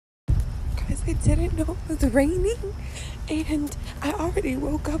because I didn't know it was raining, and I already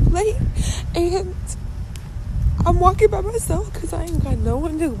woke up late, and I'm walking by myself because I ain't got no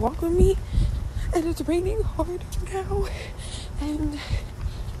one to walk with me, and it's raining hard now, and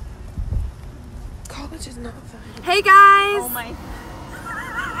college is not fun. Hey guys! Oh my.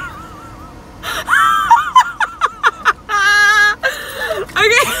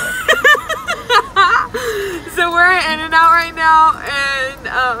 Okay. So we're in and out right now,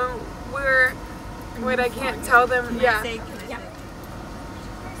 and we're. Wait, I can't tell them. Yeah.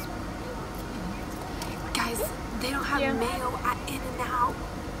 Guys, they don't have mayo at In and Out.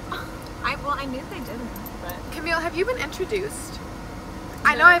 I knew they didn't. But Camille, have you been introduced?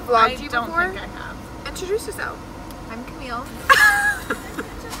 I know I've vlogged you before. I don't think I have. Introduce yourself. I'm Camille.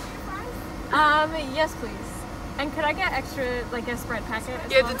 Yes, please. And could I get extra, like a spread packet?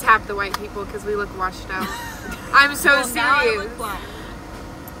 You have to tap the white people because we look washed out. I'm so serious.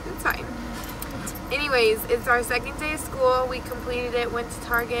 It's fine. Anyways, it's our second day of school. We completed it, went to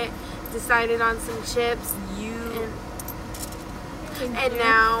Target, decided on some chips. And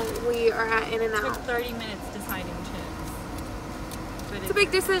now we are at In and Out. It took 30 minutes deciding chips. But it's a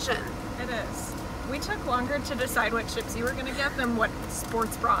big decision. It is. We took longer to decide what chips you were going to get than what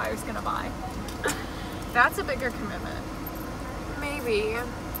sports bra I was going to buy. That's a bigger commitment. Maybe. I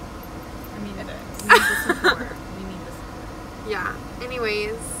mean, it is. We need the support. We need the support. Yeah.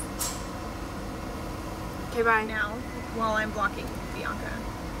 Anyways. Okay, bye. Now, while I'm blocking Bianca.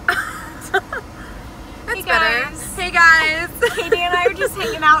 That's better. Hey guys. Katie and I are just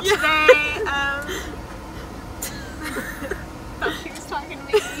hanging out today. Thought she was talking to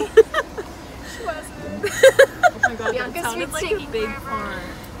me. She wasn't. Oh my god, Bianca's that sounded like a big fart.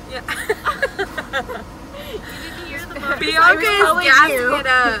 Yeah. You didn't hear the motorcycle. Bianca is gassing it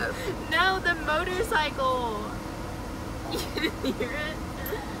up. No, the motorcycle. You didn't hear it?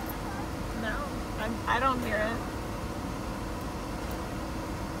 No, I don't hear it.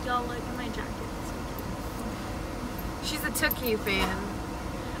 Y'all look at my jacket. She's a Tookie fan.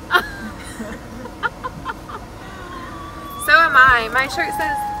 So am I. My shirt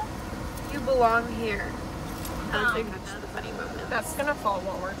says, "You belong here." I think that's the funny moment. That's gonna fall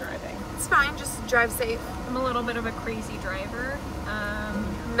while we're driving. It's fine. Just drive safe. I'm a little bit of a crazy driver.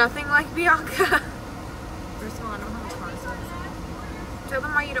 Nothing like Bianca. First of all, I don't have a car, so Tell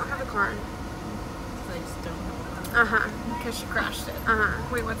them why you don't have a car. I just don't have a car. Because she crashed it.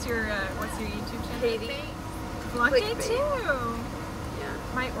 Wait, what's your YouTube channel? Katie. Vlog day too. Yeah.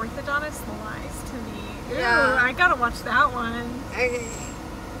 My orthodontist lies to me. Ooh, Yeah. I gotta watch that one. Okay.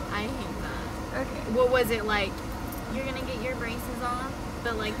 I hate that. Okay. What was it like? You're gonna get your braces off,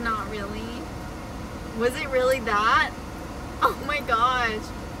 but like not really. Was it really that? Oh my gosh,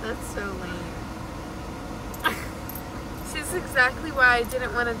 that's so lame. This is exactly why I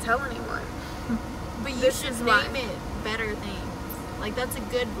didn't want to tell anyone. But you This should is name why. it better things. Like that's a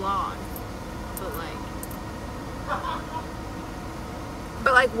good vlog. But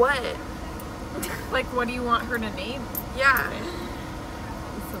But like what? Like, what do you want her to name? Yeah.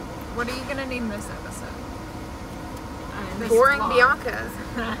 What are you gonna name this episode? This Boring vlog.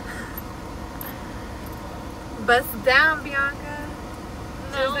 Bianca. Bust down, Bianca.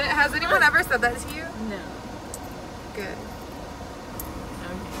 No. Has anyone ever said that to you? no. Good.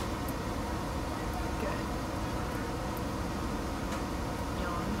 Okay. Good.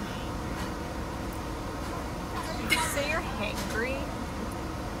 Yawn. Did you say you're hangry?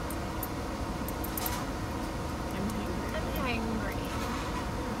 I'm hungry. I'm hangry.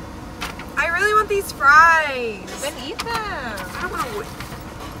 I really want these fries. Then eat them. I don't want to wait.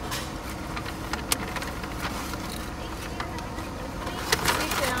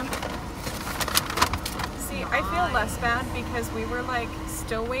 Sit down. See, I feel less bad because we were like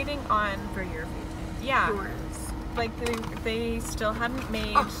still waiting on For your food. yeah, Yours. like they still hadn't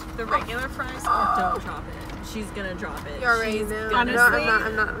made the regular fries. Don't drop it. She's gonna drop it. You already She's know. gonna Honestly-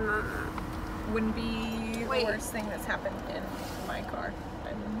 I'm not. Wouldn't be Wait. the worst thing that's happened in my car.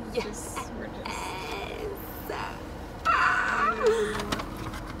 I'm just, we're just.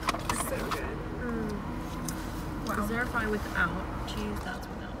 So good. Wow. Is there a fry without cheese? That's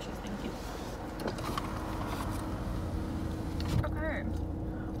without cheese. Thank you. Okay.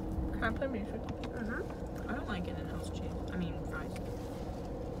 Can I play music? I don't like In-N-Out's cheese. I mean, fries.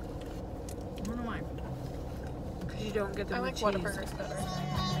 I don't know why. Because you don't get them I with like cheese. Whataburgers better.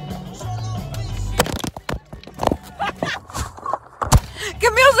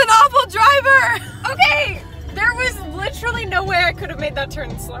 Camille's an awful driver! Okay! There was literally no way I could have made that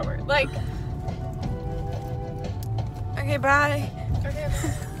turn slower. Like. Okay, bye. Okay.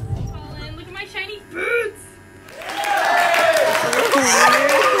 Colin, look at my shiny boots!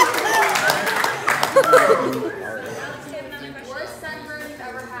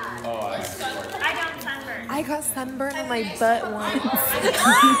 sunburn on my butt once.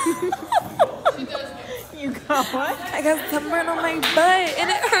 You got what? I got sunburn on my butt and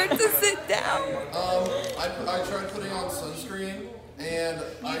it hurt to sit down. I tried putting on sunscreen and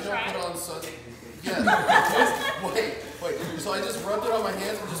I don't put on Yeah. wait. So I just rubbed it on my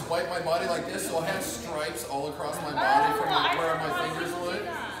hands and just wiped my body like this, so I had stripes all across my body from where my fingers would.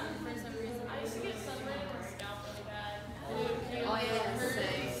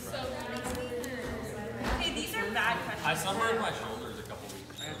 I sunburned my shoulders a couple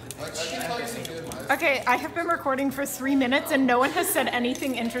weeks ago. I can tell you some good ones. Okay, I have been recording for 3 minutes and no one has said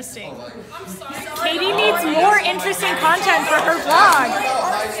anything interesting. Katie needs more interesting content for her vlog. About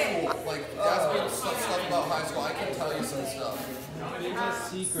high school, like ask me stuff about high school. I can tell you some stuff. It's a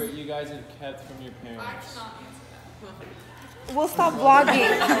secret you guys have kept from your parents. We'll stop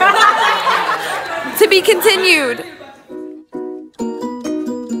vlogging. To be continued.